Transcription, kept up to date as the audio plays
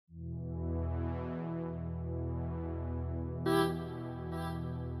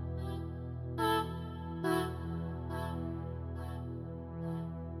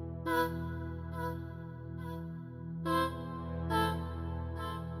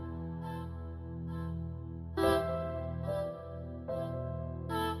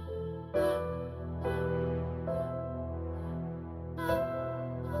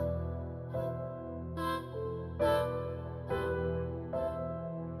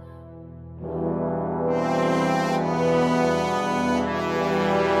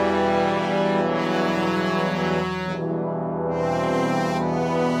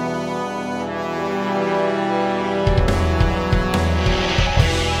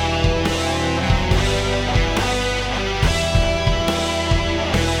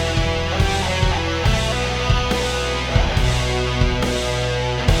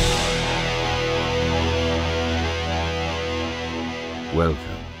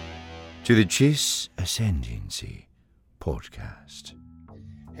to the Chiss Ascendancy podcast.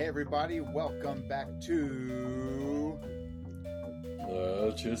 Hey everybody, welcome back to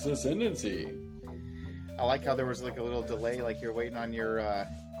the Chiss Ascendancy. I like how there was like a little delay, like you're waiting on your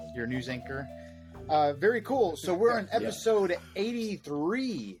news anchor. Very cool. So we're on episode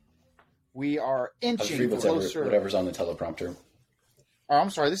 83. We are inching closer. Whatever's on the teleprompter. Oh, I'm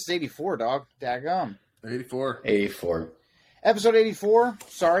sorry. This is 84, dog. Daggum. 84. Episode 84.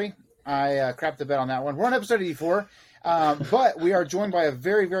 Sorry. I crapped the bed on that one. We're on episode 84. But we are joined by a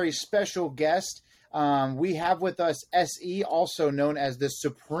very, very special guest. We have with us SE, also known as the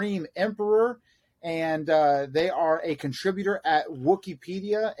Supreme Emperor. And they are a contributor at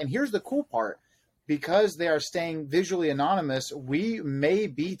Wikipedia. And here's the cool part. Because they are staying visually anonymous, we may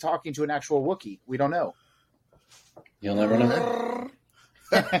be talking to an actual Wookiee. We don't know. You'll never know.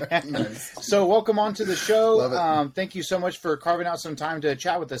 Nice. So welcome on to the show. Thank you so much for carving out some time to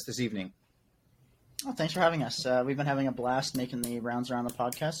chat with us this evening. Oh, thanks for having us. We've been having a blast making the rounds around the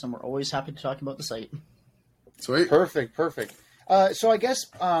podcast, and we're always happy to talk about the site. Sweet. Perfect. So I guess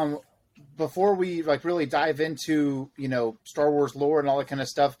before we really dive into Star Wars lore and all that kind of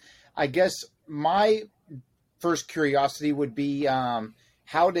stuff, I guess my first curiosity would be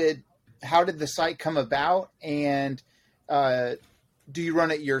how did the site come about, and do you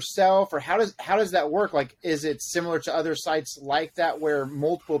run it yourself, or how does that work? Like, is it similar to other sites like that where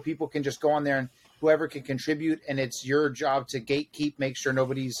multiple people can just go on there and whoever can contribute, and it's your job to gatekeep, make sure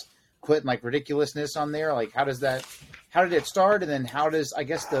nobody's putting like ridiculousness on there? Like, how did it start, and then how does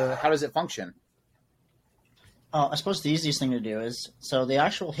it function? I suppose the easiest thing to do is, so the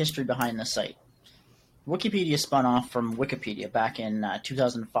actual history behind the site. Wikipedia spun off from Wikipedia back in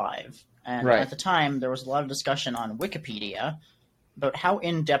 2005. And right. At the time, there was a lot of discussion on Wikipedia about how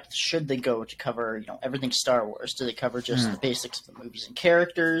in-depth should they go to cover, everything Star Wars. Do they cover just the basics of the movies and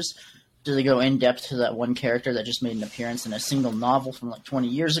characters? Do they go in-depth to that one character that just made an appearance in a single novel from like 20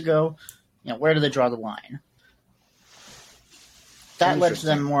 years ago? Where do they draw the line? That led to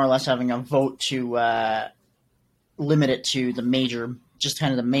them more or less having a vote to limit it to the major, just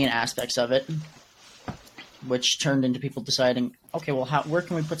kind of the main aspects of it, which turned into people deciding, okay, well, where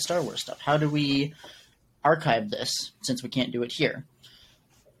can we put Star Wars stuff? How do we archive this since we can't do it here?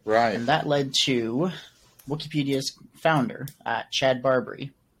 Right. And that led to Wikipedia's founder, Chad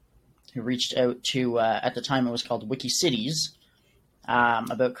Barbary, who reached out to, at the time it was called WikiCities,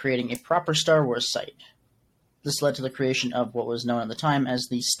 about creating a proper Star Wars site. This led to the creation of what was known at the time as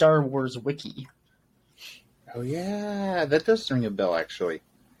the Star Wars Wiki. Oh, yeah. That does ring a bell, actually.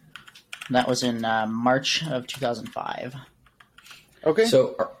 That was in March of 2005. Okay.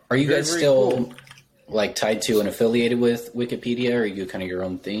 So are you guys very still cool. like tied to and affiliated with Wikipedia, or are you kind of your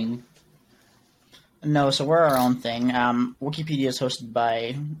own thing? No, so we're our own thing. Wikipedia is hosted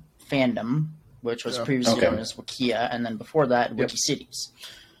by Fandom, which was previously known as Wikia, and then before that, WikiCities.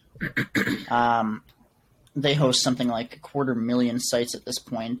 They host something like 250,000 sites at this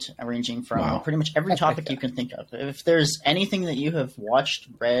point, ranging from pretty much every topic you can think of. If there's anything that you have watched,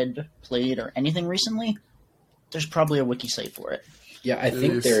 read, played, or anything recently, there's probably a wiki site for it. Yeah, I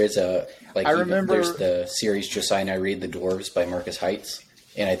think there is a I remember there's the series Josiah and I Read the Dwarves by Marcus Heitz,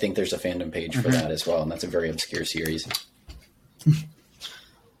 and I think there's a fandom page for that as well, and that's a very obscure series.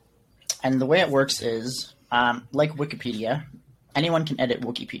 And the way it works is, like Wikipedia, anyone can edit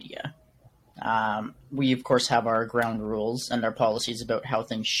Wikipedia. We, of course, have our ground rules and our policies about how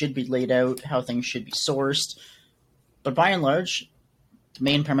things should be laid out, how things should be sourced. But by and large, the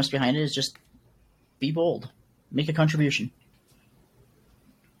main premise behind it is just be bold. Make a contribution.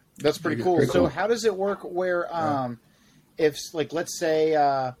 That's pretty cool. So how does it work where if, like, let's say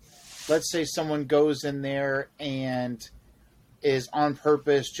someone goes in there and is on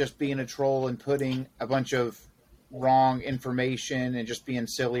purpose just being a troll and putting a bunch of wrong information and just being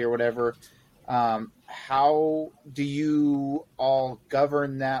silly or whatever, how do you all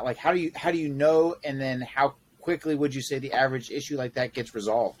govern that? Like, how do you know, and then how quickly would you say the average issue like that gets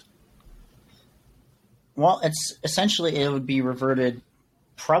resolved? Well, it's essentially, it would be reverted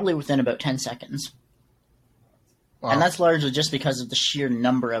probably within about 10 seconds. Wow. And that's largely just because of the sheer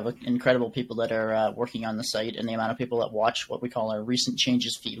number of incredible people that are working on the site, and the amount of people that watch what we call our recent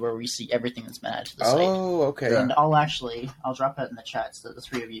changes feed, where we see everything that's been added to the site. Oh, okay. And I'll drop that in the chat so that the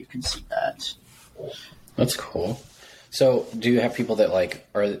three of you can see that. That's cool. So do you have people that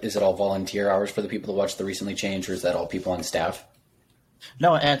is it all volunteer hours for the people to watch the recently changed, or is that all people on staff?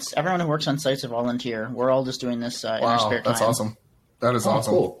 No, it's everyone who works on sites are volunteer. We're all just doing this in our spare time. That's awesome. That is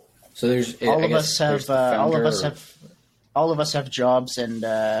awesome. Cool. So there's all of us have jobs and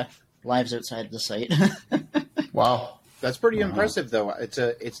lives outside of the site. Wow. That's pretty impressive, though.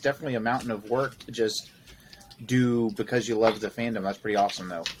 It's definitely a mountain of work to just do because you love the fandom. That's pretty awesome,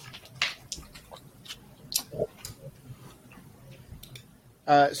 though.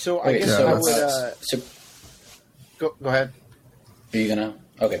 So I guess I would. Go ahead. Are you gonna?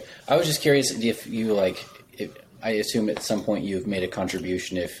 Okay. I was just curious if you I assume at some point you've made a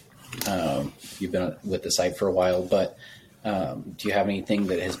contribution if you've been with the site for a while, but do you have anything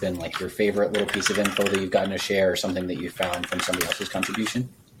that has been like your favorite little piece of info that you've gotten to share, or something that you found from somebody else's contribution?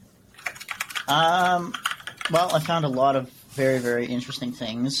 Well, I found a lot of very, very interesting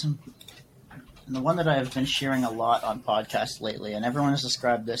things. And the one that I've been sharing a lot on podcasts lately, and everyone has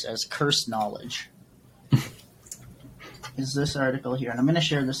described this as cursed knowledge, is this article here. And I'm going to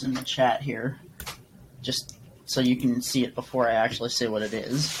share this in the chat here, just so you can see it before I actually say what it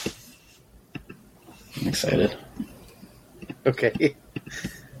is. I'm excited. Okay.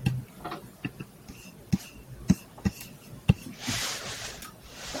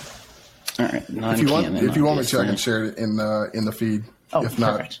 All right. If you want me to, I can share it in the feed. Oh, if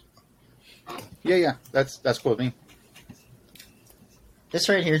not, perfect. Yeah. That's cool with me. This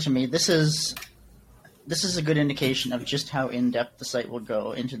right here, to me, this is a good indication of just how in-depth the site will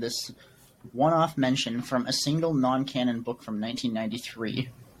go into this one-off mention from a single non-canon book from 1993.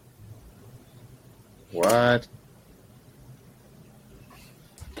 What?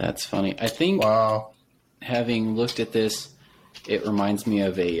 That's funny. I think having looked at this, it reminds me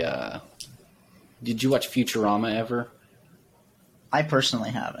of a... did you watch Futurama ever? I personally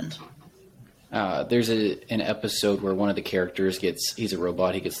haven't. There's an episode where one of the characters he's a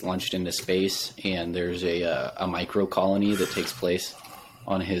robot, he gets launched into space, and there's a micro colony that takes place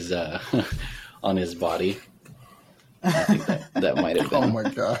on his on his body. I think that might have been. Oh my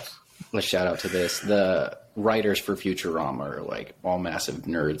gosh. A shout out to this. The writers for Futurama are like all massive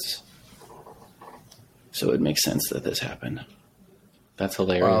nerds. So it makes sense that this happened. That's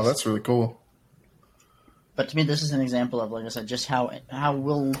hilarious. Wow, that's really cool. But to me, this is an example of, like I said, just how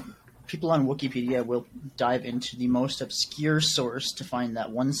will people on Wikipedia will dive into the most obscure source to find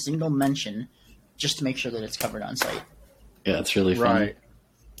that one single mention, just to make sure that it's covered on site. Yeah, it's really funny. Right.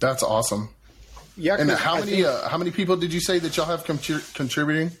 That's awesome. Yeah. And how many people did you say that y'all have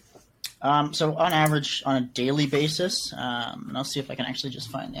contributing? So on average, on a daily basis, and I'll see if I can actually just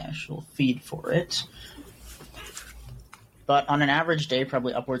find the actual feed for it. But on an average day,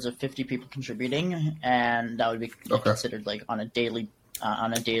 probably upwards of 50 people contributing, and that would be considered like on a daily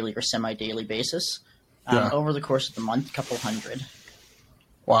or semi-daily basis. Over the course of the month, a couple hundred.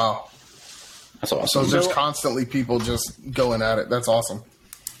 Wow. That's awesome. So there's constantly people just going at it. That's awesome.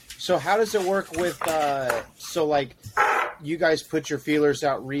 So how does it work with you guys put your feelers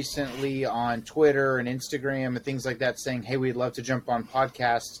out recently on Twitter and Instagram and things like that saying, hey, we'd love to jump on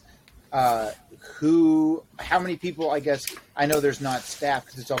podcasts. How many people, I guess, I know there's not staff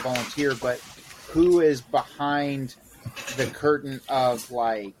because it's all volunteer, but who is behind the curtain of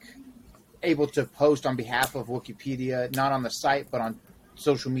able to post on behalf of Wikipedia, not on the site, but on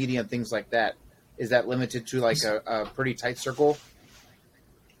social media and things like that? Is that limited to a pretty tight circle?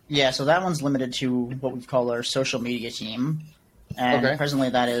 Yeah, so that one's limited to what we call our social media team, and presently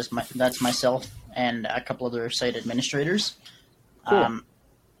that's myself and a couple other site administrators. Cool.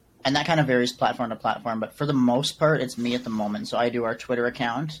 And that kind of varies platform to platform, but for the most part, it's me at the moment. So I do our Twitter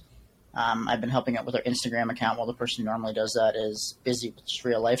account. I've been helping out with our Instagram account while the person who normally does that is busy with just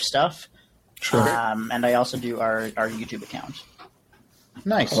real life stuff. Sure. And I also do our YouTube account.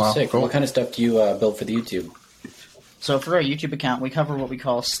 Nice. Wow, sick. Cool. What kind of stuff do you build for the YouTube? So for our YouTube account, we cover what we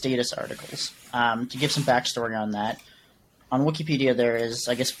call status articles. To give some backstory on that, on Wikipedia there is,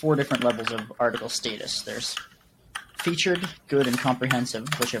 I guess, 4 different levels of article status. There's featured, good, and comprehensive,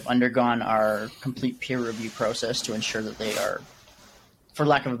 which have undergone our complete peer review process to ensure that they are, for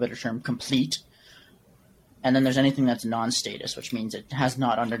lack of a better term, complete. And then there's anything that's non-status, which means it has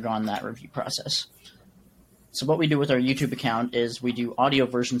not undergone that review process. So what we do with our YouTube account is we do audio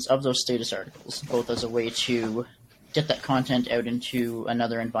versions of those status articles, both as a way to get that content out into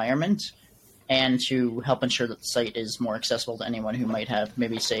another environment and to help ensure that the site is more accessible to anyone who might have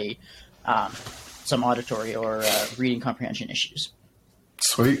maybe, say, some auditory or reading comprehension issues.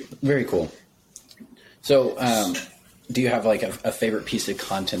 Sweet. Very cool. So do you have a favorite piece of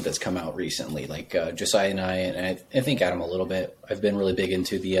content that's come out recently? Josiah and I think Adam a little bit. I've been really big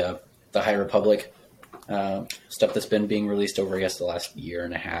into the High Republic stuff that's been being released over, I guess, the last year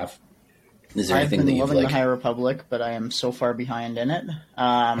and a half. Is there anything that you've loving the High Republic, but I am so far behind in it.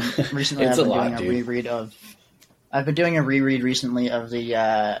 Recently, I've been doing a reread recently of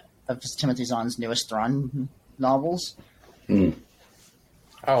the of Timothy Zahn's newest Thrawn novels. Oh,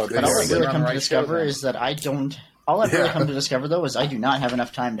 but what I've really come to discover is that I don't All I've really Yeah. come to discover, though, is I do not have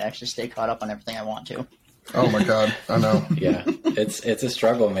enough time to actually stay caught up on everything I want to. Oh my God, I know. Yeah, it's a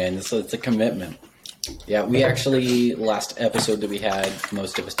struggle, man. It's a commitment. Yeah, we actually, last episode that we had,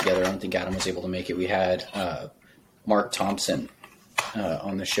 most of us together, I don't think Adam was able to make it. We had Mark Thompson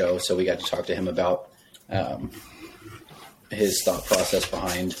on the show, so we got to talk to him about his thought process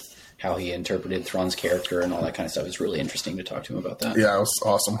behind how he interpreted Thrawn's character and all that kind of stuff. It was really interesting to talk to him about that. Yeah, it was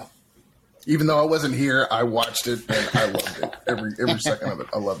awesome. Even though I wasn't here, I watched it and I loved it. Every second of it,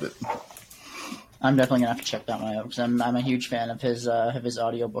 I loved it. I'm definitely gonna have to check that one out because I'm a huge fan of his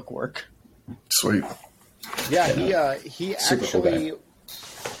audiobook work. Sweet. Yeah, he Super cool actually guy.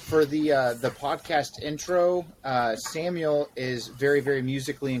 for the podcast intro, Samuel is very, very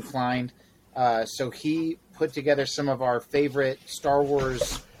musically inclined. So he put together some of our favorite Star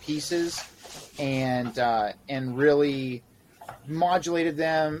Wars pieces and really modulated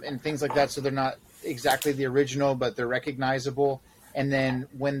them and things like that, so they're not exactly the original, but they're recognizable. And then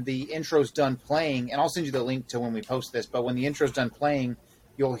when the intro's done playing, and I'll send you the link to when we post this, but when the intro's done playing,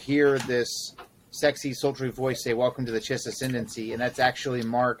 you'll hear this sexy, sultry voice say, "Welcome to the Chiss Ascendancy," and that's actually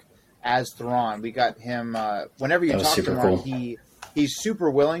Mark as Thrawn. We got him. Whenever you That was talk to super Mark, cool. he's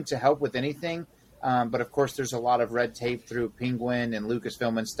super willing to help with anything. But of course, there's a lot of red tape through Penguin and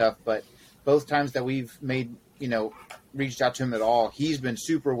Lucasfilm and stuff. But both times that we've reached out to him at all, he's been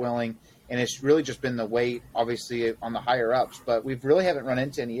super willing, and it's really just been the weight, obviously, on the higher ups. But we really haven't run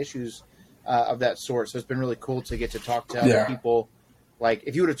into any issues of that sort. So it's been really cool to get to talk to other people. Like,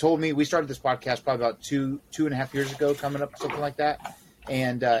 if you would have told me, we started this podcast probably about two and a half years ago, coming up, something like that.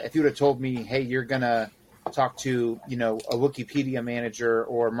 And if you would have told me, hey, you're going to talk to, a Wikipedia manager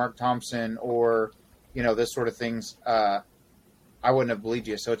or Mark Thompson or, this sort of things, I wouldn't have believed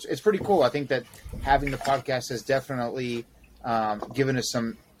you. So it's pretty cool. I think that having the podcast has definitely given us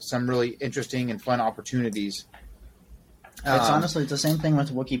some really interesting and fun opportunities. It's honestly the same thing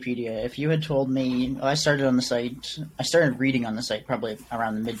with Wikipedia. If you had told me, I started reading on the site probably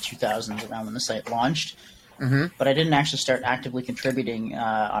around the mid-2000s, around when the site launched. Mm-hmm. But I didn't actually start actively contributing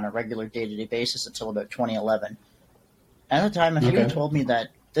on a regular day-to-day basis until about 2011. At the time, if you had told me that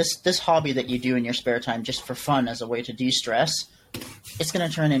this hobby that you do in your spare time just for fun as a way to de-stress, it's going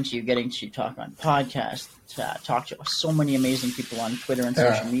to turn into you getting to talk on podcasts, talk to so many amazing people on Twitter and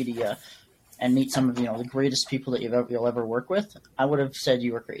social media, and meet some of the greatest people that you'll ever work with, I would have said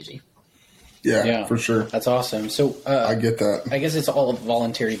you were crazy. Yeah, for sure. That's awesome. So I get that. I guess it's all a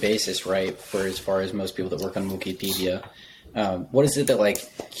voluntary basis, right? For as far as most people that work on Wikipedia, what is it that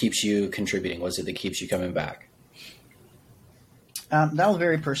keeps you contributing? What is it that keeps you coming back? That will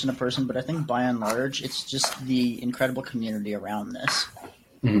vary person to person, but I think by and large, it's just the incredible community around this.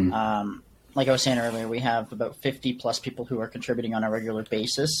 Mm-hmm. Like I was saying earlier, we have about 50 plus people who are contributing on a regular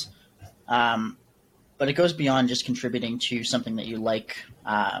basis. But it goes beyond just contributing to something that you like,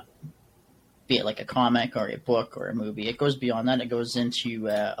 be it like a comic or a book or a movie. It goes beyond that. It goes into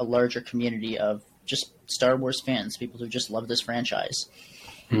a larger community of just Star Wars fans, people who just love this franchise.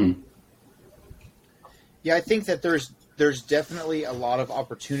 Yeah, I think that there's definitely a lot of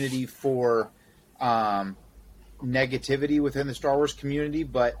opportunity for negativity within the Star Wars community,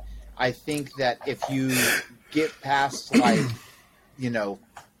 but I think that if you get past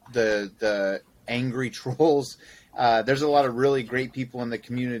the angry trolls, there's a lot of really great people in the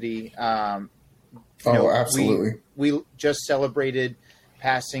community. Absolutely. We just celebrated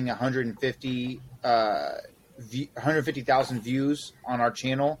passing 150,000 views on our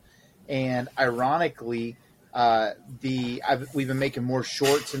channel, and ironically, we've been making more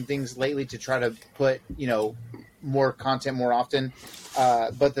shorts and things lately to try to put more content more often.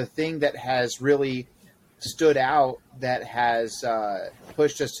 But the thing that has really stood out, that has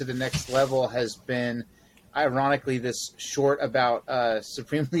pushed us to the next level, has been, ironically, this short about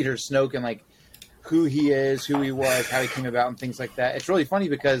Supreme Leader Snoke and who he is, who he was, how he came about, and things like that. It's really funny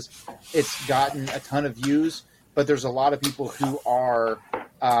because it's gotten a ton of views, but there's a lot of people who are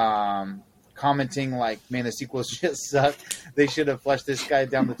commenting man, the sequels just suck. They should have flushed this guy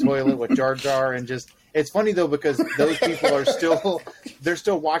down the toilet with Jar Jar, and just. It's funny though because those people are still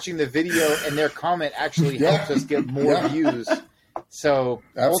watching the video, and their comment actually helps us get more views. So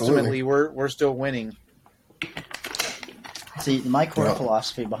ultimately, we're still winning. See, my core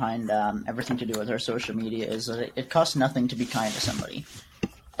philosophy behind everything to do with our social media is that it costs nothing to be kind to somebody.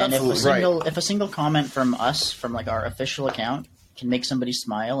 And if a single comment from us, from our official account, can make somebody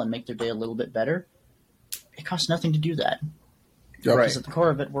smile and make their day a little bit better, it costs nothing to do that. Yep. Because at the core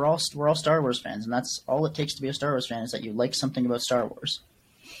of it, we're all Star Wars fans, and that's all it takes to be a Star Wars fan, is that you like something about Star Wars.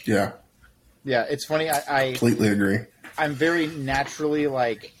 Yeah. Yeah, it's funny. I completely agree. I'm very naturally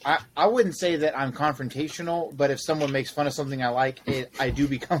like I wouldn't say that I'm confrontational, but if someone makes fun of something I like, I do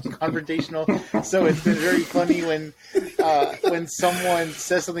become confrontational. So it's been very funny when someone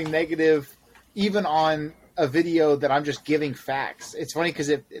says something negative, even on a video that I'm just giving facts. It's funny because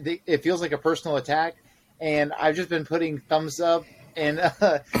it feels like a personal attack, and I've just been putting thumbs up and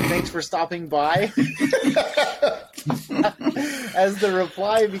thanks for stopping by as the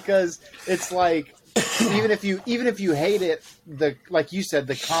reply, because it's like even if you hate it, like you said,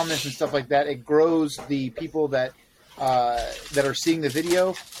 the comments and stuff like that, it grows the people that are seeing the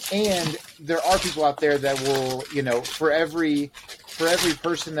video, and there are people out there that will, for every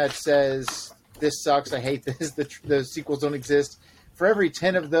person that says this sucks, I hate this, the sequels don't exist, for every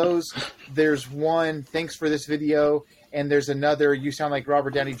 10 of those, there's one thanks for this video, and there's another you sound like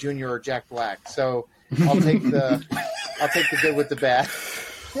Robert Downey Jr. or Jack Black. So I'll take the good with the bad.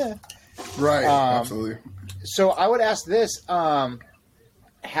 Yeah. Right. Absolutely. So I would ask this,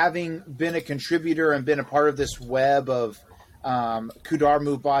 having been a contributor and been a part of this web of Kudar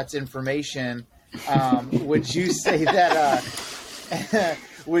Mubat's information, would you say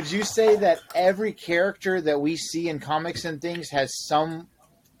that every character that we see in comics and things has some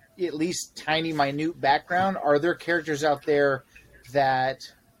at least tiny minute background? Are there characters out there that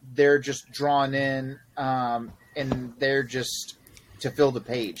they're just drawn in and they're just to fill the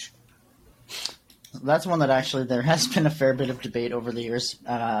page? That's one that actually there has been a fair bit of debate over the years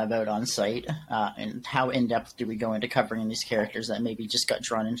about on site, and how in depth do we go into covering these characters that maybe just got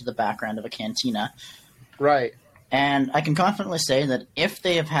drawn into the background of a cantina. Right. And I can confidently say that if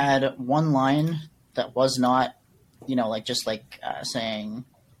they have had one line that was not, saying,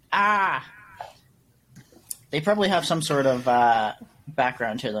 they probably have some sort of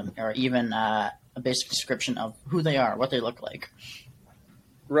background to them, or even a basic description of who they are, what they look like.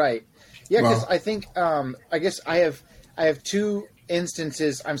 Right. Yeah, because Well, I think I guess I have two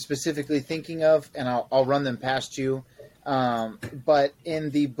instances I'm specifically thinking of, and I'll run them past you. But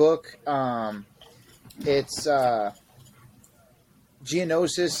in the book, it's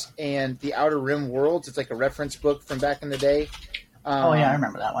Geonosis and the Outer Rim Worlds. It's like a reference book from back in the day. Oh yeah, I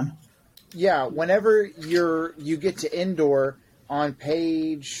remember that one. Yeah, whenever you get to Endor on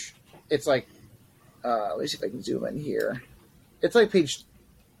page, it's like let me see if I can zoom in here. It's like page,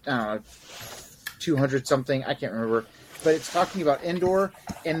 I don't know, 200 something. I can't remember, but it's talking about Endor,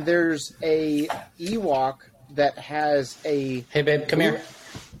 and there's a Ewok that has a Hey, babe, come here.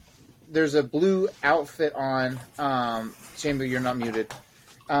 There's a blue outfit on. Shame that you're not muted.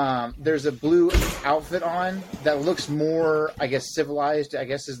 There's a blue outfit on that looks more, I guess, civilized, I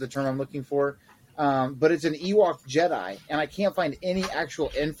guess is the term I'm looking for. But it's an Ewok Jedi, and I can't find any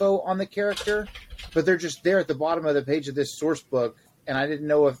actual info on the character, but they're just there at the bottom of the page of this source book, and I didn't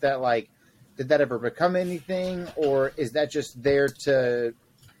know if that, did that ever become anything, or is that just there to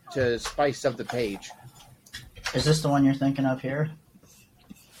spice up the page? Is this the one you're thinking of here?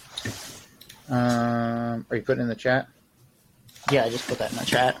 Are you putting it in the chat? Yeah, I just put that in the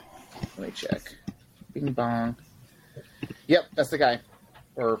chat. Let me check. Bing bong. Yep, that's the guy.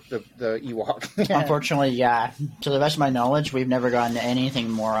 Or the Ewok. Unfortunately, yeah. To the best of my knowledge, we've never gotten anything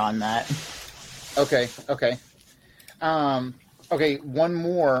more on that. Okay. Okay, one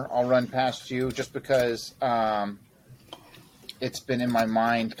more I'll run past you just because it's been in my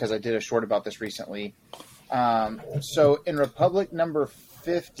mind because I did a short about this recently. So in Republic number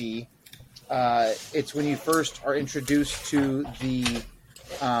 50, it's when you first are introduced to the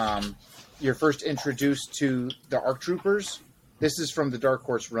you're first introduced to the ARC Troopers. This is from the Dark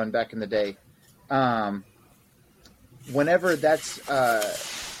Horse run back in the day. Whenever that's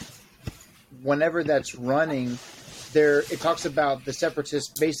running, it talks about the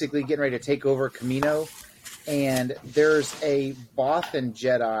Separatists basically getting ready to take over Camino, and there's a Bothan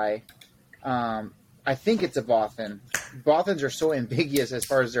Jedi. I think it's a Bothan. Bothans are so ambiguous as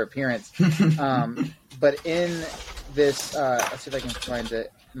far as their appearance. But in this, let's see if I can find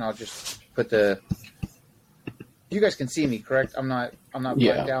it, and I'll just put the. You guys can see me, correct? I'm not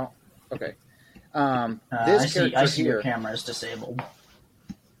blacked out. Okay. This character I see here. your camera is disabled.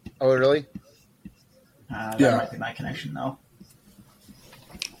 Oh, really? That Yeah. might be my connection, though.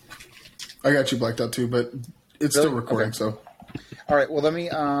 I got you blacked out too, but it's still Really? recording. Okay. So All right. Well, let me.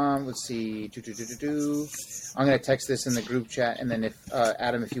 Let's see. I'm gonna text this in the group chat, and then if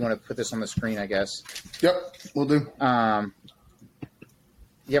Adam, if you want to put this on the screen, I guess. yep, we'll do.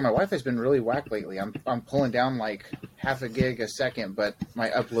 Yeah, my Wi-Fi's been really whack lately. I'm pulling down like half a gig a second, but my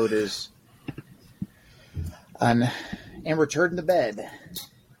upload is. And we're turned to bed.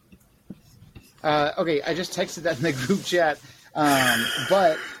 Okay, I just texted that in the group chat.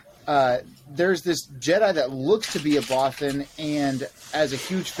 But there's this Jedi that looks to be a Bothan, and as a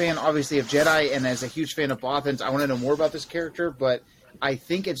huge fan, obviously, of Jedi, and as a huge fan of Bothans, I want to know more about this character, but I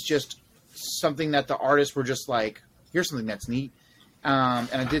think it's just something that the artists were just like, here's something that's neat. And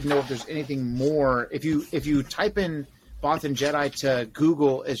I didn't know if there's anything more. If you type in Bothan Jedi to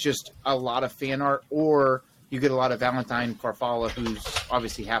Google, it's just a lot of fan art, or you get a lot of Valentine Farfalla, who's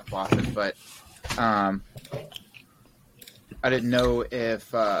obviously half Bothan, but I didn't know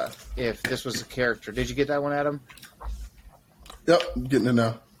if this was a character. Did you get that one, Adam? Yep, I'm getting it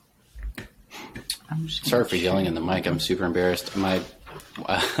now. Sorry for yelling in the mic. I'm super embarrassed. My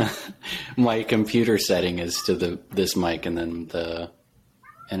my computer setting is to this mic, and then the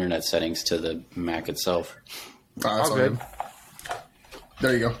internet settings to the Mac itself. That's all good.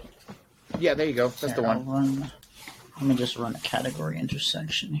 There you go. Yeah, there you go. That's the one. Let me just run a category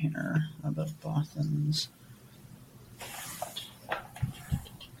intersection here about Bothans.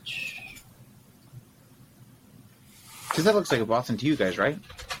 Because that looks like a Bothan to you guys, right?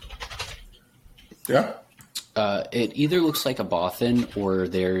 Yeah. It either looks like a Bothan, or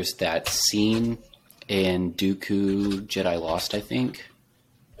there's that scene in Dooku Jedi Lost, I think.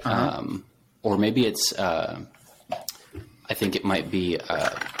 Or maybe it's, I think it might be,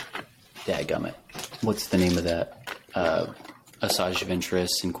 dadgummit. What's the name of that? Asajj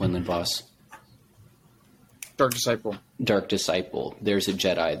Ventress and Quinlan Vos. Dark Disciple. Dark Disciple. There's a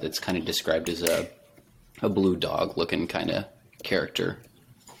Jedi that's kind of described as a blue dog looking kind of character.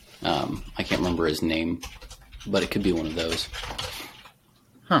 I can't remember his name, but it could be one of those.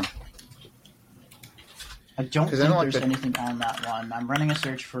 Huh. I don't think like there's anything on that one. I'm running a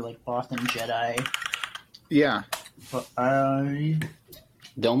search for like Bothan Jedi. Yeah. But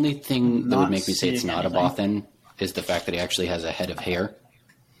The only thing that would make me say it's seeing not anything. a Bothan is the fact that he actually has a head of hair,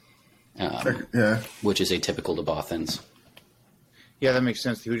 Yeah. which is atypical to Bothans. Yeah, that makes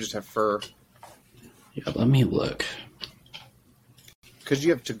sense. He would just have fur. Yeah, let me look. Because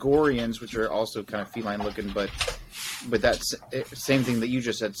you have Tagorians, which are also kind of feline looking, but that's same thing that you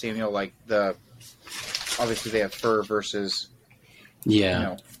just said, Samuel. Like obviously they have fur versus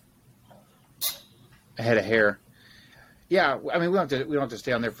Yeah. A head of hair. Yeah, I mean we don't have to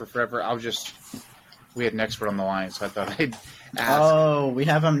stay on there for forever. We had an expert on the line, so I thought I'd ask. Oh, we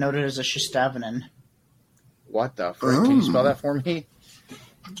have him noted as a Shistavanen. What the frick? Can you spell that for me?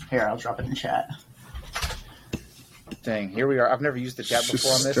 Here, I'll drop it in chat. Dang, here we are. I've never used the chat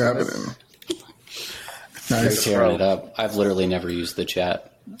before on this. Stab it in. You're Nice. tearing it up. I've literally never used the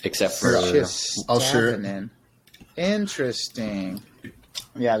chat except for I'll share it. Shistavinen. Interesting.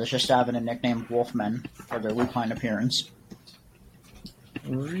 Yeah, the Shistavanen nicknamed Wolfmen for their lupine appearance.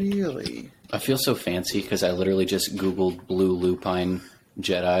 Really? I feel so fancy because I literally just Googled blue lupine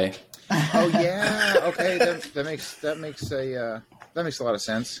Jedi. Oh yeah. Okay, that makes a lot of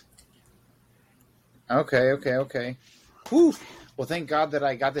sense. Okay. Whew. Well, thank God that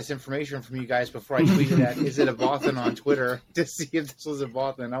I got this information from you guys before I tweeted at Is It a Bothan on Twitter to see if this was a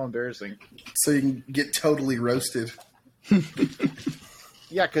Bothan. How embarrassing. So you can get totally roasted.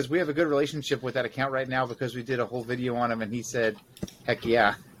 Yeah, because we have a good relationship with that account right now because we did a whole video on him and he said, heck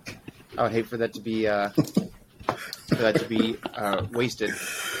yeah. I would hate for that to be wasted.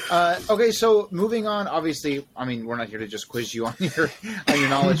 Okay, so moving on, obviously, I mean, we're not here to just quiz you on your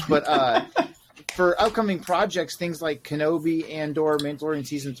knowledge, but for upcoming projects, things like Kenobi, Andor, Mandalorian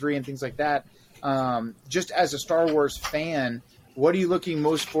Season 3, and things like that, just as a Star Wars fan, what are you looking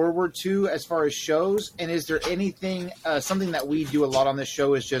most forward to as far as shows? And is there anything, something that we do a lot on this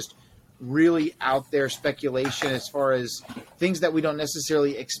show is just really out there speculation as far as things that we don't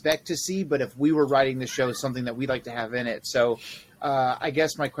necessarily expect to see, but if we were writing the show, something that we'd like to have in it. So I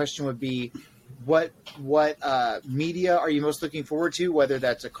guess my question would be, what media are you most looking forward to, whether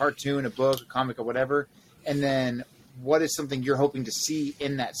that's a cartoon, a book, a comic, or whatever? And then what is something you're hoping to see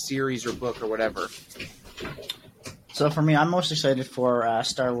in that series or book or whatever? So for me, I'm most excited for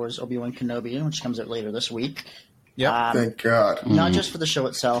Star Wars Obi-Wan Kenobi, which comes out later this week. Yeah. Thank God. Not just for the show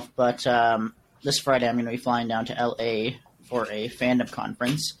itself, but this Friday I'm going to be flying down to LA for a fandom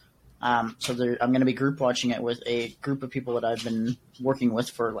conference. I'm going to be group watching it with a group of people that I've been working with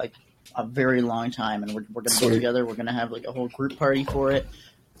for like a very long time, and we're going to get together. We're going to have like a whole group party for it.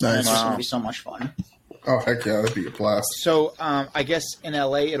 And Nice. it's just going to be so much fun. Oh, heck yeah, that'd be a blast. So I guess in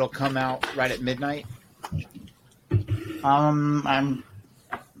LA it'll come out right at midnight. I'm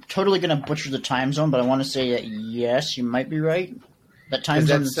totally going to butcher the time zone, but I want to say that yes, you might be right. That time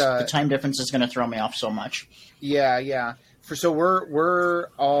zone, the time difference is going to throw me off so much. Yeah. So we're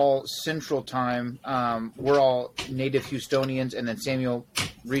all Central Time. We're all native Houstonians, and then Samuel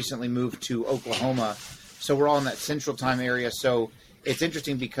recently moved to Oklahoma, so we're all in that Central Time area. So it's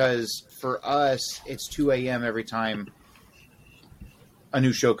interesting because for us, it's 2 a.m. every time a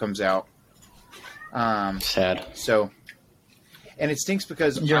new show comes out. Sad. So, and it stinks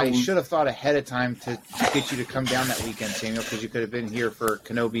because I should have thought ahead of time to get you to come down that weekend, Samuel, because you could have been here for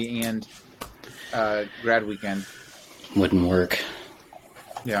Kenobi and grad weekend. Wouldn't work.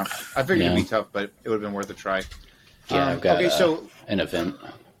 Yeah, I figured it'd be tough, but it would have been worth a try. Yeah, I've got so an event.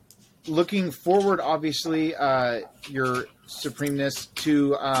 looking forward, obviously, your supremeness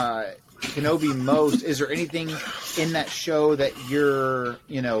to Kenobi most. Is there anything in that show that you're,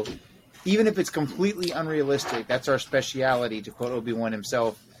 even if it's completely unrealistic, that's our speciality, to quote Obi-Wan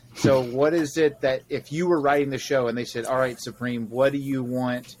himself. So what is it that if you were writing the show and they said, all right, Supreme, what do you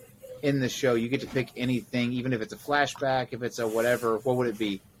want in the show? You get to pick anything, even if it's a flashback, if it's a whatever, what would it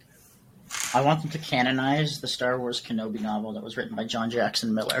be? I want them to canonize the Star Wars Kenobi novel that was written by John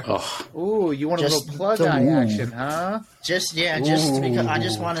Jackson Miller. Oh, Ooh, you want a Just little plug-eye action, huh? Just because I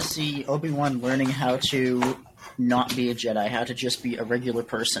just want to see Obi-Wan learning how to not be a Jedi, how to just be a regular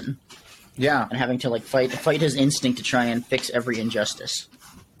person, Yeah. and having to like fight his instinct to try and fix every injustice.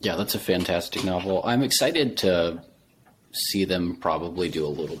 yeah, that's a fantastic novel. I'm excited to see them probably do a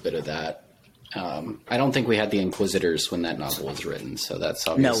little bit of that. I don't think we had the Inquisitors when that novel was written, so that's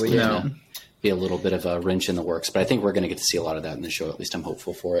obviously we going to didn't. be a little bit of a wrench in the works. But I think we're going to get to see a lot of that in the show. At least I'm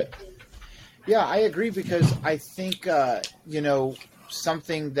hopeful for it. Yeah, I agree because I think,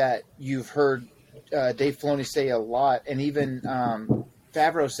 something that you've heard Dave Filoni say a lot, and even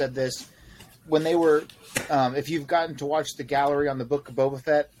Favreau said this, when they were, if you've gotten to watch the gallery on the Book of Boba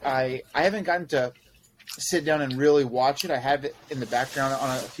Fett, I haven't gotten to sit down and really watch it. I have it in the background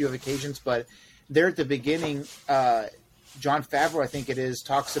on a few of occasions, but there at the beginning, Jon Favreau, I think it is,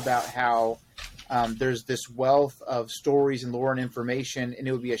 talks about how there's this wealth of stories and lore and information, and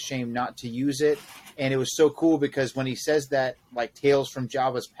it would be a shame not to use it. And it was so cool because when he says that, like, Tales from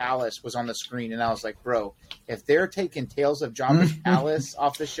Jabba's Palace was on the screen, and I was like, bro, if they're taking Tales of Jabba's Palace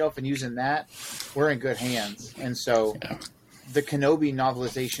off the shelf and using that, we're in good hands. And so the Kenobi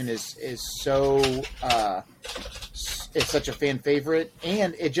novelization is so it's such a fan favorite,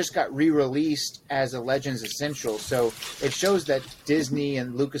 and it just got re-released as a Legends Essential. So it shows that Disney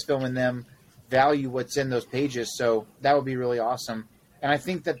and Lucasfilm and them value what's in those pages. So that would be really awesome. And I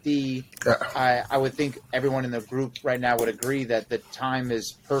think that I would think everyone in the group right now would agree that the time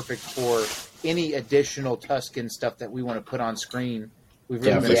is perfect for any additional Tusken stuff that we want to put on screen. We've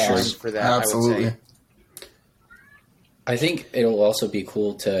really been primed for that. Absolutely. I would say. I think it'll also be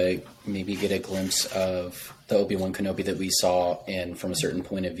cool to maybe get a glimpse of the Obi-Wan Kenobi that we saw in From a Certain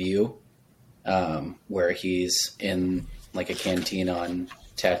Point of View, where he's in like a canteen on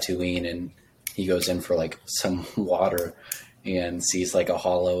Tatooine and he goes in for like some water and sees like a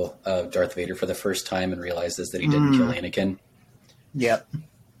hollow of Darth Vader for the first time and realizes that he didn't kill Anakin. Yep.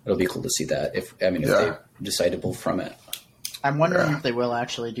 It'll be cool to see that if they decide to pull from it. I'm wondering if they will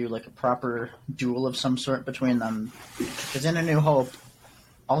actually do like a proper duel of some sort between them. Because in A New Hope,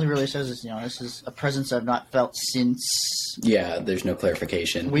 all he really says is, this is a presence I've not felt since. Yeah, there's no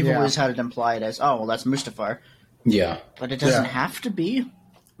clarification. We've always had it implied as, oh, well, that's Mustafar. Yeah. But it doesn't have to be.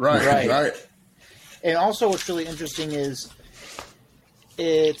 Right. And also, what's really interesting is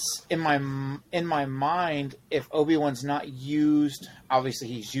it's in my mind. If Obi-Wan's not used, obviously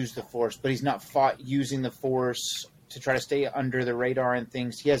he's used the Force, but he's not fought using the Force to try to stay under the radar and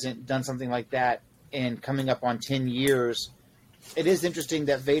things. He hasn't done something like that in coming up on 10 years. It is interesting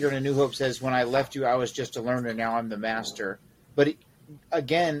that Vader in A New Hope says, when I left you, I was just a learner. Now I'm the master. But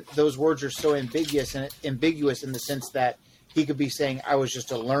again, those words are so ambiguous in the sense that he could be saying, I was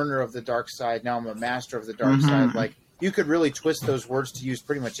just a learner of the dark side. Now I'm a master of the dark side. Like, you could really twist those words to use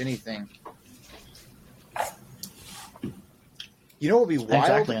pretty much anything. You know what would be wild?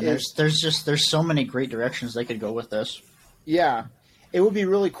 Exactly, and there's so many great directions they could go with this. Yeah. It would be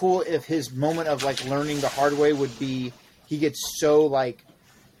really cool if his moment of, like, learning the hard way would be he gets so, like,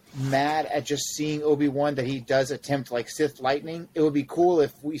 mad at just seeing Obi-Wan that he does attempt, like, Sith lightning. It would be cool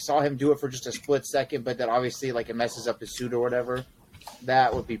if we saw him do it for just a split second, but that obviously, like, it messes up his suit or whatever.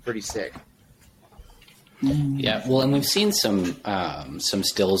 That would be pretty sick. Yeah, well, and we've seen some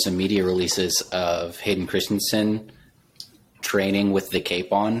stills and media releases of Hayden Christensen training with the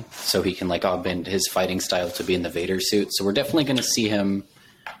cape on, so he can like augment his fighting style to be in the Vader suit. So we're definitely going to see him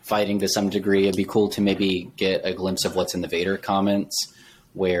fighting to some degree. It'd be cool to maybe get a glimpse of what's in the Vader comments,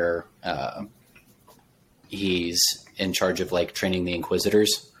 where he's in charge of like training the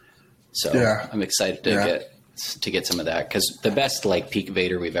Inquisitors. So I'm excited to get some of that, because the best like peak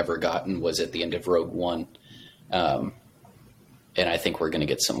Vader we've ever gotten was at the end of Rogue One, and I think we're going to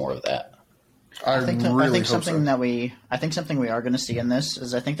get some more of that. I think hope something so. I think something we are going to see in this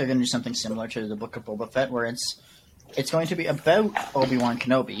is I think they're going to do something similar to the Book of Boba Fett, where it's going to be about Obi-Wan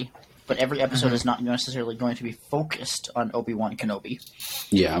Kenobi, but every episode is not necessarily going to be focused on Obi-Wan Kenobi.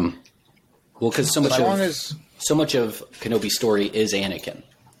 Yeah. Well, because so much of Kenobi's story is Anakin.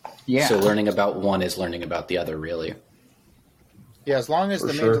 Yeah. So learning about one is learning about the other, really. Yeah, as long as For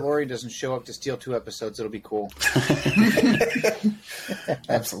the sure. Mandalorian doesn't show up to steal 2 episodes, it'll be cool.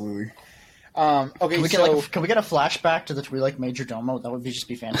 Absolutely. Okay, Can we, so can we get a flashback to the Twi'lek Major Domo? That would just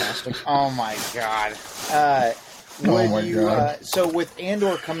be fantastic. oh my god. So with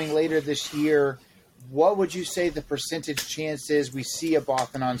Andor coming later this year, what would you say the percentage chance is we see a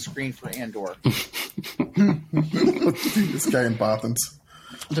Bothan on screen for Andor? This guy in Bothans.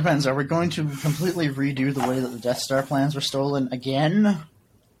 It depends. Are we going to completely redo the way that the Death Star plans were stolen again?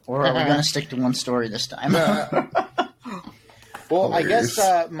 Or are we going to stick to one story this time? Well, I Hilarious.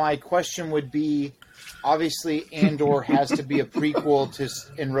 guess my question would be, obviously Andor has to be a prequel to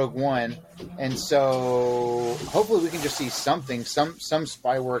in Rogue One, and so hopefully we can just see something, some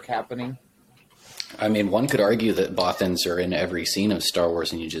spy work happening. I mean, one could argue that Bothans are in every scene of Star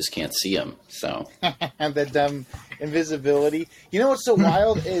Wars and you just can't see them. So, And that dumb invisibility. You know what's so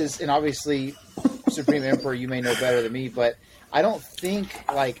wild is, and obviously Supreme Emperor, you may know better than me, but I don't think,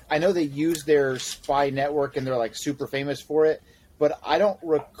 like, I know they use their spy network and they're like super famous for it, but I don't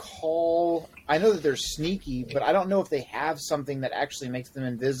recall. I know that they're sneaky, but I don't know if they have something that actually makes them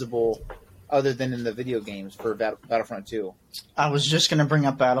invisible other than in the video games for Battlefront 2. I was just going to bring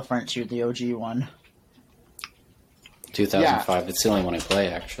up Battlefront 2, the OG one. 2005, it's the only one I play,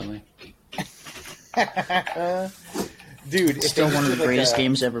 actually. Dude, if Still they one of just the did, greatest like,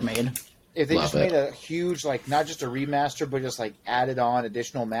 games ever made. If they Love just it. made a huge, like, not just a remaster, but just, like, added on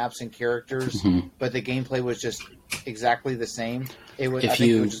additional maps and characters, but the gameplay was just exactly the same, it would, If I think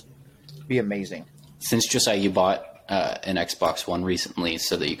it you- would just be amazing. Since Josiah, you bought an Xbox One recently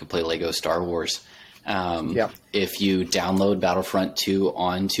so that you could play Lego Star Wars. Yep. If you download Battlefront 2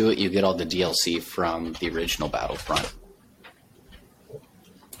 onto it, you get all the DLC from the original Battlefront.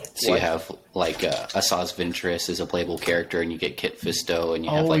 So What? you have, like, Asajj Ventress is a playable character, and you get Kit Fisto, and you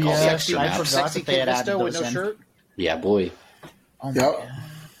have, Oh, like, all the yeah. extra I maps. forgot. Sexy that they had Kid added Fisto with those no in. shirt? Yeah, boy. Oh my Yep. God.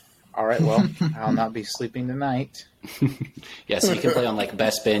 All right, well, I'll not be sleeping tonight. Yeah, so you can play on, like,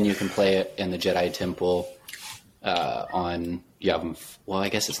 Bespin, you can play it in the Jedi Temple, on Yavin. Well, I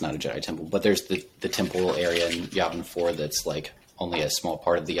guess it's not a Jedi Temple, but there's the temple area in Yavin 4 that's, like, only a small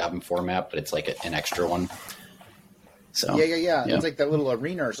part of the Yavin 4 map, but it's, like, an extra one. So Yeah. It's like that little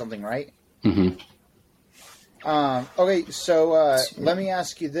arena or something, right? Mhm. Okay, so let me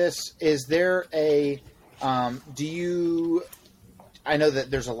ask you this: is there a? Do you? I know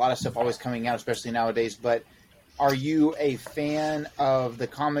that there's a lot of stuff always coming out, especially nowadays. But are you a fan of the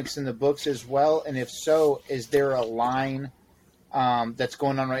comics and the books as well? And if so, is there a line that's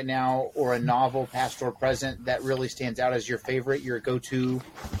going on right now, or a novel, past or present, that really stands out as your favorite, your go-to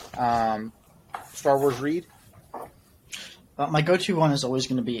Star Wars read? My go-to one is always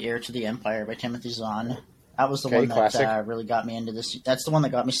going to be Heir to the Empire by Timothy Zahn. That was the Okay, one classic. that really got me into this. That's the one that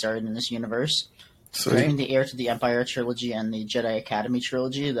got me started in this universe. So Between the Heir to the Empire trilogy and the Jedi Academy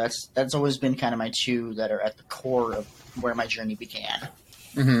trilogy, that's always been kind of my two that are at the core of where my journey began.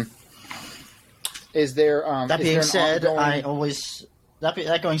 Is there? That is being there an said, ongoing- I always that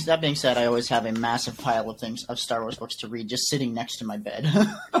being said, I always have a massive pile of things of Star Wars books to read just sitting next to my bed.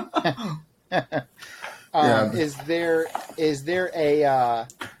 Yeah.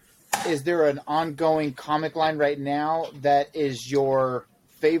 Is there an ongoing comic line right now that is your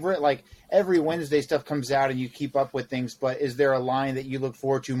favorite? Like every Wednesday stuff comes out and you keep up with things, but is there a line that you look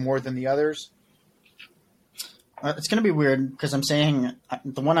forward to more than the others? It's going to be weird because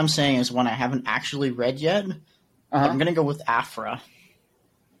the one I'm saying is one I haven't actually read yet. Uh-huh. I'm going to go with Afra.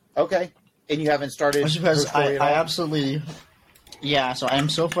 Okay, and you haven't started Just her because story at I all? absolutely, yeah. So I am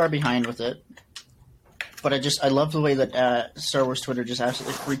so far behind with it, but I love the way that Star Wars Twitter just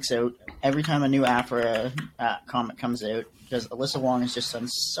absolutely freaks out every time a new Afra comic comes out because Alyssa Wong has just done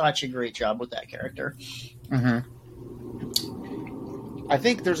such a great job with that character. I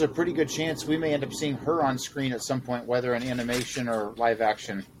think there's a pretty good chance we may end up seeing her on screen at some point, whether in animation or live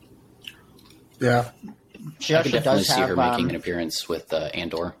action. yeah, She I could actually definitely does see have. her making an appearance with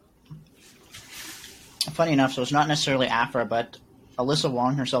Andor. Funny enough, so it's not necessarily Afra, but Alyssa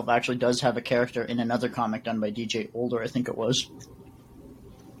Wong herself actually does have a character in another comic done by DJ Older, I think it was.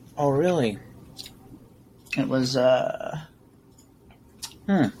 Oh, really? It was,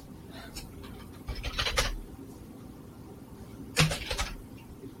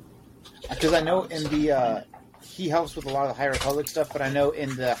 Because I know in the he helps with a lot of the High Republic stuff, but I know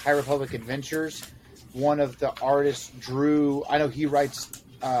in the High Republic Adventures, one of the artists drew. I know he writes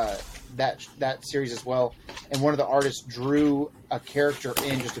that series as well, and one of the artists drew a character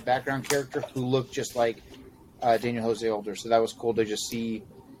in, just a background character who looked just like Daniel Jose Older. So that was cool to just see.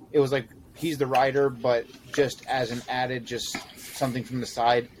 It was like he's the writer, but just as an added, just something from the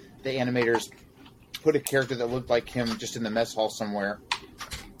side, the animators put a character that looked like him just in the mess hall somewhere.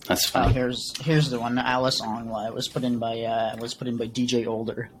 That's funny. Here's the one. Alice Ongla was put in by DJ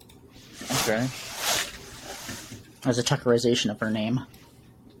Older. Okay. As a Tuckerization of her name.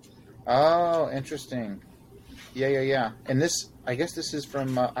 Oh, interesting. Yeah. And this, I guess this is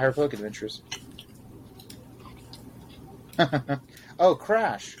from High Republic Adventures. Oh,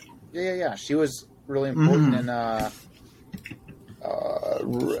 Crash. Yeah. She was really important in,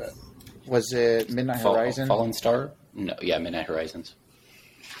 was it Midnight Horizon? Fallen Star? No, yeah, Midnight Horizons.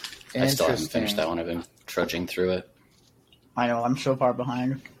 I still haven't finished that one. I've been trudging through it. I know, I'm so far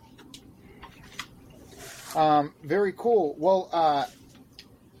behind. Very cool. Well,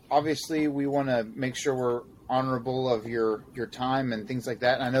 obviously we want to make sure we're honorable of your time and things like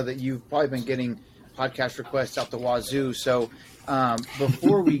that. And I know that you've probably been getting podcast requests out the wazoo. So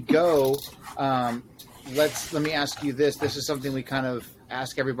before we go, let me ask you this. This is something we kind of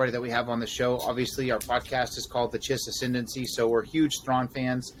ask everybody that we have on the show. Obviously, our podcast is called The Chiss Ascendancy, so we're huge Thrawn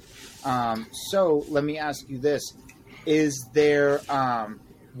fans. So let me ask you this. Is there,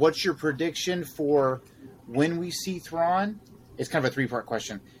 what's your prediction for when we see Thrawn? It's kind of a three-part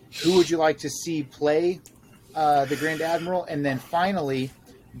question. Who would you like to see play the Grand Admiral? And then finally,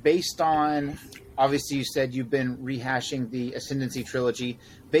 based on, obviously you said you've been rehashing the Ascendancy trilogy.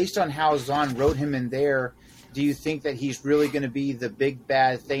 Based on how Zahn wrote him in there, do you think that he's really going to be the big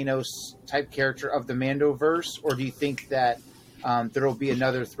bad Thanos type character of the Mandoverse? Or do you think that there will be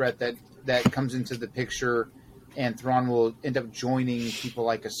another threat that comes into the picture and Thrawn will end up joining people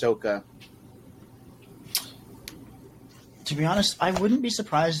like Ahsoka? To be honest, I wouldn't be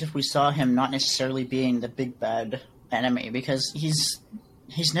surprised if we saw him not necessarily being the big bad enemy, because he's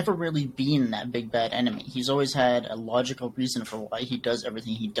never really been that big bad enemy. He's always had a logical reason for why he does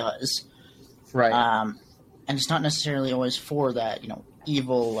everything he does. Right. And it's not necessarily always for that,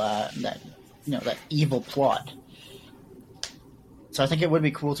 evil that evil plot. So I think it would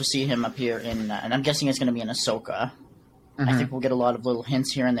be cool to see him appear in, and I'm guessing it's going to be in Ahsoka. Mm-hmm. I think we'll get a lot of little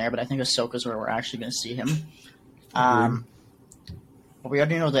hints here and there, but I think Ahsoka's where we're actually going to see him. But we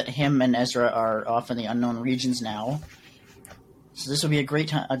already know that him and Ezra are off in the unknown regions now. So this would be a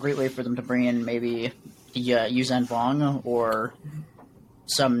great way for them to bring in maybe the Yuuzhan Vong or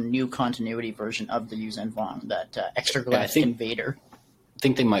some new continuity version of the Yuuzhan Vong, that extragalactic invader. I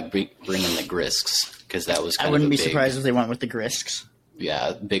think they might bring in the Grisks, because that was kind of I wouldn't be surprised if they went with the Grisks.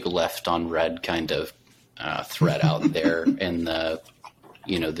 Yeah, big left on red kind of threat out there in the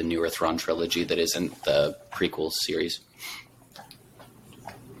the newer Thrawn trilogy that isn't the prequel series.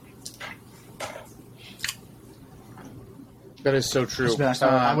 That is so true.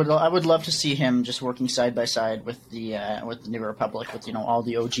 I would love to see him just working side by side with the New Republic, with all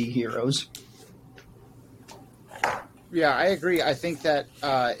the OG heroes. Yeah, I agree. I think that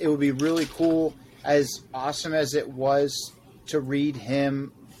it would be really cool, as awesome as it was to read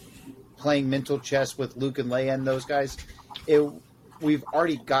him playing mental chess with Luke and Leia and those guys. We've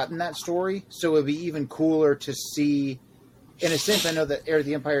already gotten that story, so it would be even cooler to see. In a sense, I know that Heir of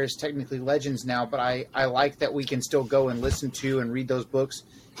the Empire is technically Legends now, but I like that we can still go and listen to and read those books.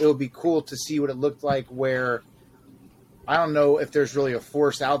 It would be cool to see what it looked like where, I don't know if there's really a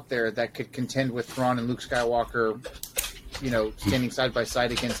force out there that could contend with Thrawn and Luke Skywalker, standing side by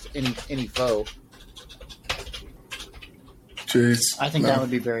side against any foe. Jeez. I think that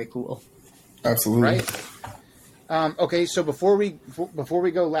would be very cool. Absolutely. Right? Okay, so before we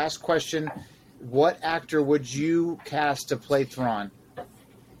go, last question. What actor would you cast to play Thrawn?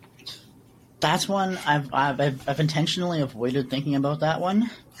 That's one I've intentionally avoided thinking about that one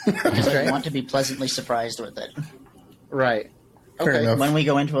because I want to be pleasantly surprised with it. Right. Fair enough. When we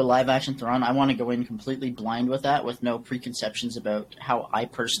go into a live action Thrawn, I want to go in completely blind with that, with no preconceptions about how I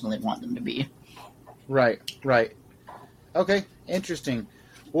personally want them to be. Right. Okay, interesting.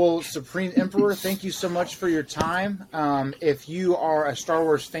 Well, Supreme Emperor, thank you so much for your time. If you are a Star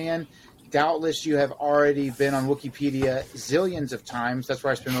Wars fan, doubtless you have already been on Wikipedia zillions of times. That's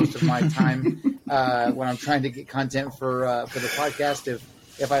where I spend most of my time when I'm trying to get content for the podcast.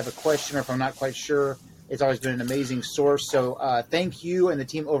 If I have a question or if I'm not quite sure, it's always been an amazing source. So thank you and the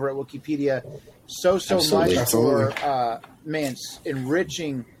team over at Wikipedia so Absolutely. much for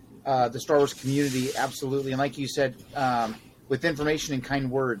enriching the Star Wars community. Absolutely. And like you said, with information and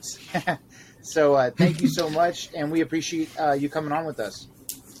kind words. So thank you so much, and we appreciate you coming on with us.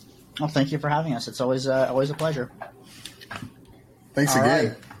 Well, thank you for having us. It's always a pleasure. Thanks All again.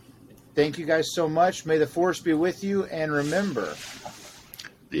 right. Thank you guys so much. May the force be with you, and remember,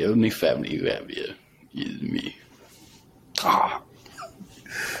 the only family you have here is me.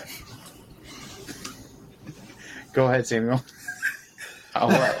 Go ahead, Samuel. Oh,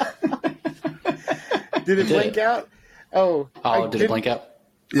 what? Did it blink out? Oh, Did it blink out?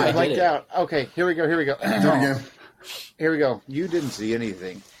 Yeah. I Blanked did it. out. Okay, here we go. Do it again. Here we go. You didn't see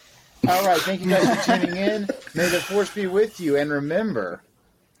anything. All right. Thank you guys for tuning in. May the force be with you. And remember,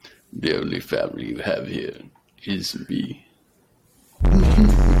 The only family you have here is me. all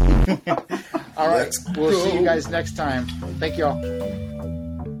right. Let's We'll see go. you guys next time. Thank y'all.